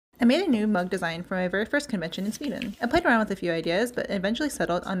I made a new mug design for my very first convention in Sweden. I played around with a few ideas, but eventually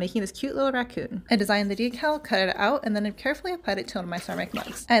settled on making this cute little raccoon. I designed the decal, cut it out, and then I carefully applied it to one of my ceramic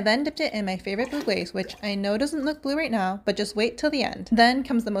mugs. I then dipped it in my favorite blue glaze, which I know doesn't look blue right now, but just wait till the end. Then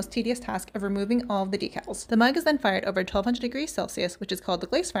comes the most tedious task of removing all of the decals. The mug is then fired over 1200 degrees Celsius, which is called the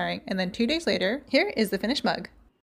glaze firing, and then 2 days later, here is the finished mug.